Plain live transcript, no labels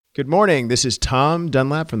Good morning. This is Tom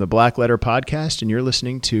Dunlap from the Black Letter Podcast, and you're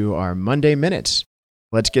listening to our Monday Minutes.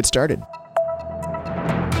 Let's get started.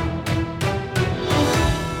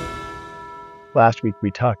 Last week,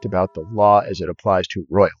 we talked about the law as it applies to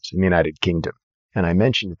royals in the United Kingdom. And I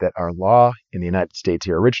mentioned that our law in the United States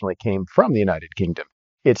here originally came from the United Kingdom.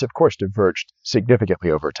 It's, of course, diverged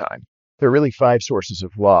significantly over time. There are really 5 sources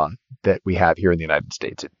of law that we have here in the United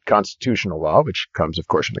States. Constitutional law, which comes, of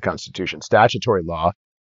course, from the Constitution, statutory law,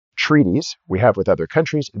 treaties we have with other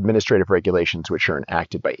countries, administrative regulations which are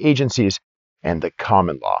enacted by agencies, and the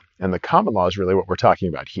common law. And the common law is really what we're talking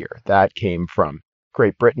about here. That came from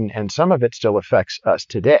Great Britain, and some of it still affects us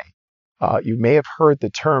today. You may have heard the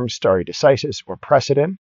term stare decisis or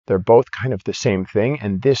precedent. They're both kind of the same thing,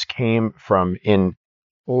 and this came from, in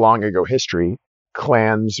long ago history,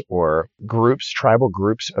 clans or groups, tribal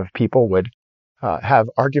groups of people would have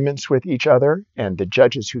arguments with each other, and the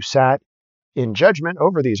judges who sat in judgment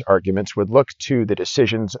over these arguments would look to the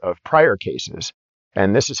decisions of prior cases.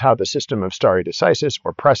 And this is how the system of stare decisis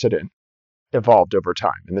or precedent evolved over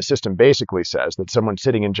time. And the system basically says that someone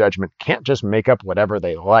sitting in judgment can't just make up whatever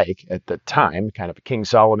they like at the time, kind of a King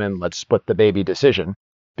Solomon, let's split the baby decision,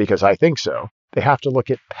 because I think so. They have to look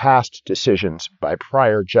at past decisions by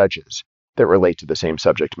prior judges that relate to the same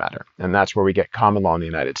subject matter. And that's where we get common law in the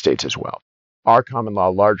United States as well. Our common law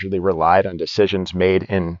largely relied on decisions made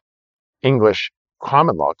in English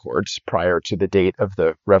common law courts prior to the date of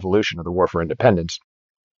the Revolution or the War for Independence.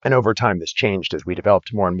 And over time, this changed as we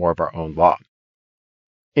developed more and more of our own law.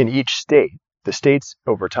 In each state, the states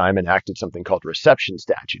over time enacted something called reception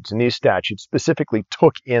statutes. And these statutes specifically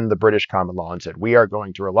took in the British common law and said, we are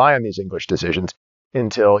going to rely on these English decisions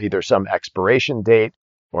until either some expiration date,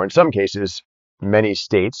 or in some cases, many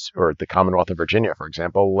states, or the Commonwealth of Virginia, for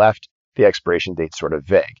example, left the expiration date sort of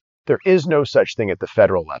vague. There is no such thing at the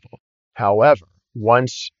federal level. However,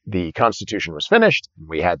 once the Constitution was finished,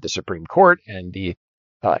 we had the Supreme Court and the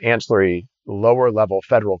ancillary lower level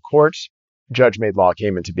federal courts, judge-made law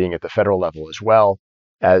came into being at the federal level as well,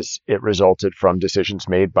 as it resulted from decisions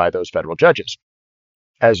made by those federal judges.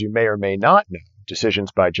 As you may or may not know,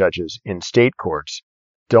 decisions by judges in state courts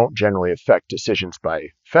don't generally affect decisions by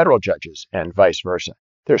federal judges and vice versa.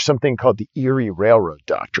 There's something called the Erie Railroad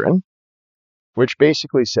Doctrine, which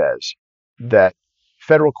basically says that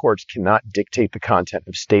federal courts cannot dictate the content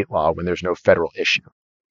of state law when there's no federal issue.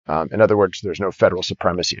 In other words, there's no federal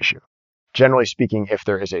supremacy issue. Generally speaking, if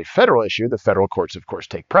there is a federal issue, the federal courts, of course,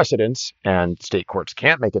 take precedence, and state courts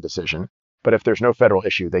can't make a decision. But if there's no federal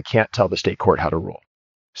issue, they can't tell the state court how to rule.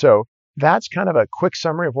 So that's kind of a quick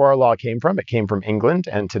summary of where our law came from. It came from England,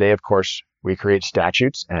 and today, of course, we create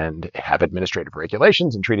statutes and have administrative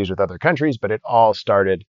regulations and treaties with other countries, but it all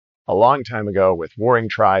started a long time ago with warring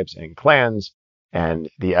tribes and clans and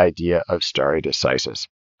the idea of stare decisis.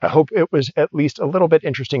 I hope it was at least a little bit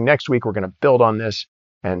interesting. Next week, we're going to build on this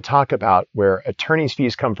and talk about where attorney's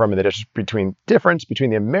fees come from and the difference between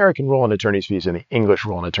the American rule on attorney's fees and the English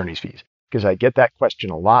rule on attorney's fees. Because I get that question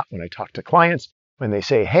a lot when I talk to clients, when they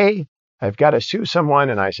say, hey, I've got to sue someone.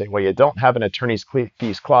 And I say, well, you don't have an attorney's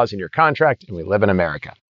fees clause in your contract, and we live in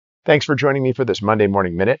America. Thanks for joining me for this Monday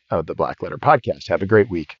Morning Minute of the Black Letter Podcast. Have a great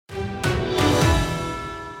week.